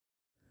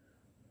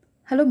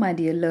Hello, my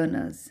dear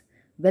learners.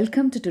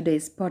 Welcome to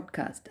today's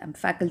podcast. I'm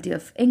Faculty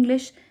of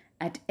English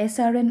at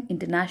SRN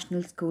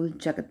International School,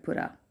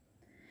 Jagatpura.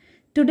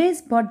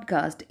 Today's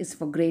podcast is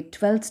for Grade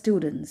 12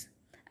 students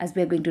as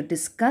we are going to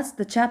discuss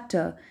the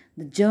chapter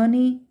The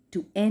Journey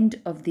to End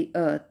of the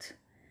Earth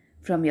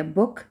from your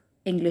book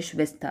English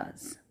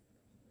Vistas.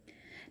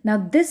 Now,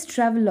 this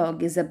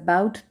travelogue is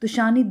about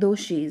Tushani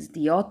Doshi's,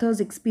 the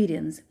author's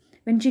experience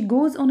when she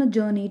goes on a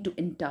journey to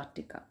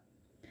Antarctica.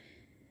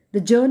 The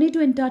journey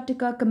to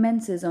Antarctica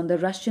commences on the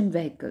Russian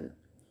vehicle.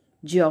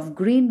 Geoff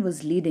Green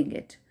was leading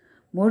it.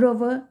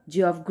 Moreover,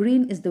 Geoff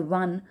Green is the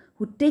one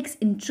who takes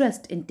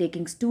interest in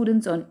taking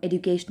students on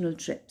educational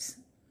trips.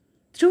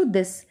 Through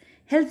this,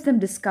 helps them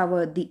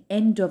discover the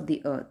end of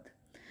the earth.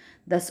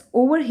 Thus,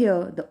 over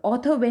here, the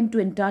author went to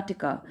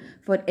Antarctica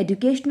for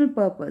educational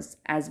purpose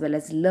as well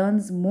as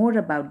learns more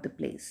about the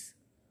place.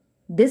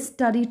 This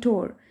study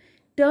tour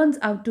turns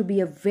out to be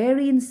a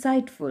very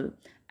insightful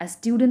as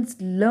students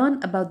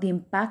learn about the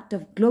impact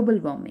of global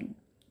warming.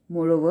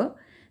 Moreover,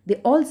 they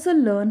also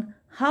learn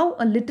how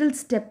a little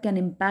step can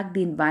impact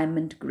the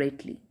environment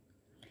greatly.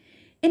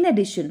 In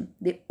addition,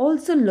 they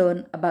also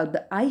learn about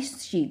the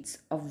ice sheets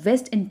of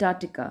West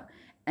Antarctica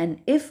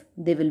and if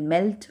they will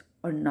melt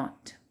or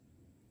not.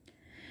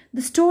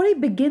 The story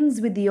begins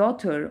with the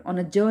author on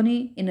a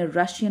journey in a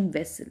Russian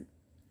vessel.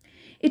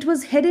 It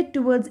was headed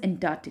towards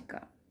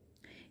Antarctica.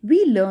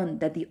 We learn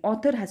that the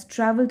author has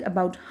traveled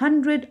about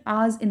 100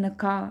 hours in a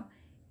car,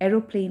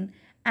 aeroplane,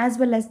 as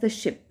well as the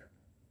ship.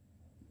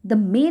 The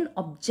main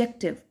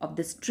objective of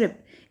this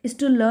trip is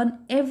to learn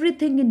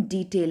everything in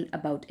detail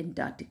about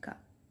Antarctica.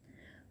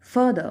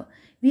 Further,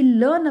 we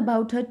learn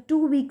about her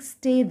 2-week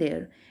stay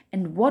there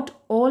and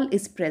what all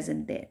is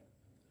present there.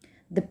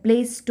 The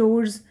place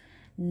stores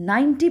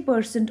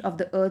 90% of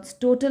the Earth's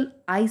total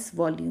ice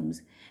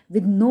volumes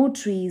with no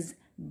trees,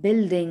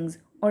 buildings,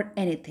 or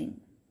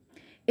anything.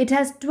 It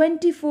has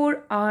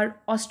 24-hour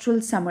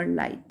austral summer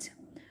light.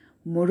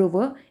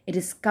 Moreover, it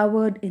is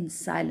covered in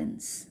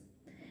silence.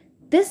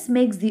 This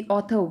makes the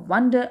author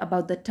wonder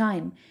about the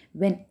time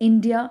when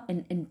India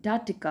and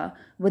Antarctica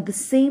were the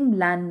same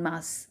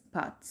landmass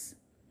parts.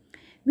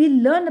 We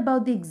learn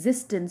about the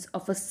existence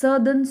of a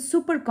southern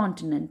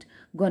supercontinent,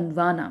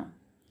 Gondwana.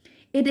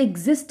 It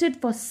existed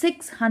for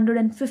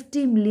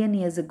 650 million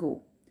years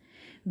ago.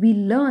 We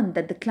learned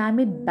that the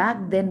climate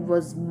back then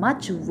was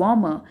much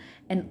warmer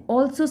and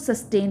also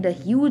sustained a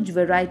huge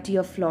variety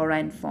of flora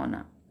and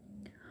fauna.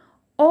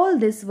 All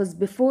this was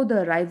before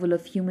the arrival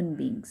of human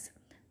beings.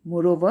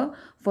 Moreover,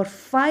 for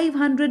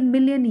 500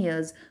 million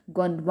years,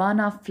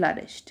 Gondwana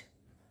flourished.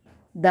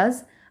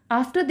 Thus,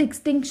 after the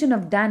extinction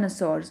of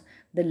dinosaurs,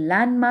 the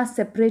landmass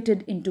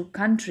separated into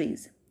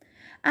countries,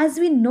 as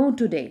we know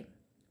today.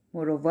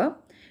 Moreover,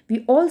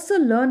 we also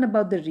learn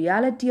about the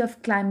reality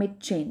of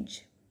climate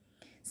change.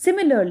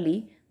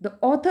 Similarly, the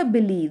author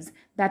believes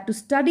that to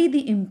study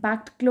the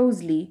impact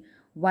closely,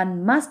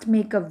 one must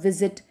make a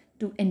visit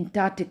to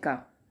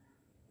Antarctica.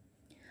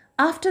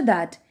 After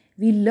that,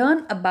 we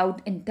learn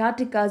about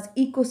Antarctica's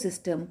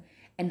ecosystem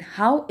and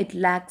how it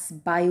lacks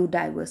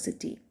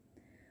biodiversity.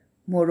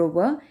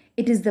 Moreover,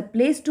 it is the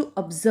place to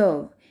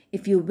observe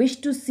if you wish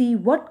to see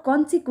what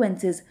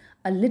consequences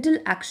a little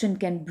action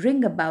can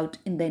bring about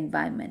in the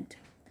environment.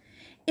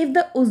 If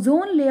the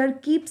ozone layer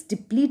keeps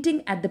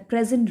depleting at the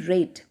present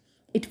rate,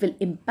 it will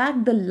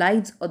impact the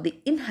lives of the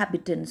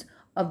inhabitants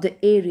of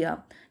the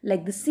area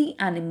like the sea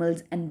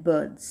animals and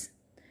birds.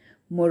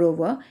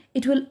 Moreover,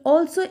 it will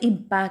also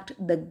impact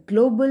the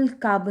global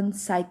carbon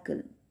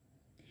cycle.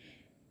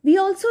 We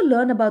also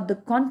learn about the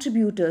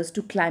contributors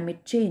to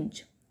climate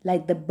change,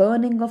 like the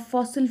burning of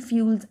fossil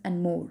fuels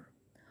and more.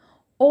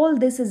 All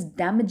this is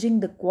damaging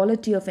the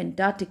quality of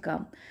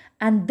Antarctica,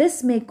 and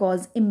this may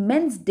cause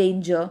immense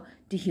danger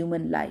to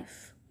human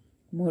life.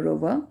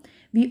 Moreover,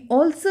 we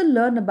also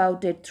learn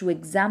about it through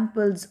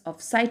examples of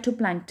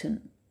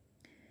phytoplankton.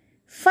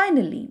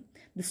 Finally,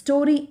 the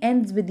story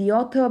ends with the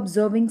author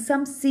observing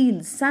some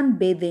seals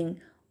sunbathing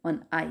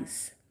on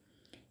ice.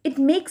 It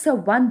makes her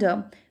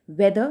wonder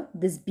whether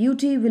this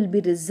beauty will be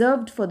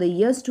reserved for the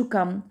years to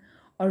come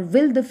or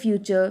will the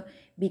future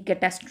be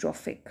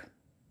catastrophic.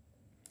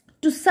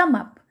 To sum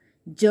up,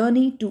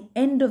 Journey to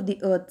End of the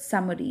Earth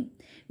summary,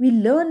 we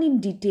learn in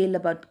detail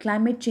about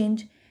climate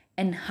change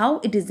and how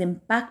it is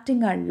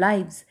impacting our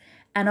lives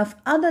and of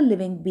other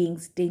living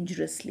beings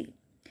dangerously.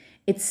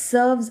 It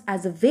serves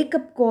as a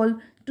wake-up call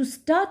to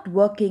start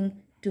working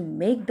to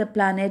make the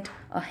planet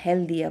a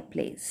healthier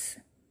place.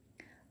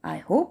 I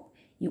hope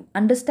you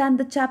understand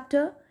the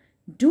chapter.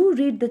 Do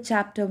read the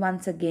chapter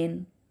once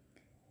again.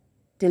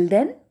 Till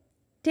then,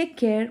 take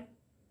care.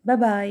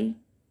 Bye-bye.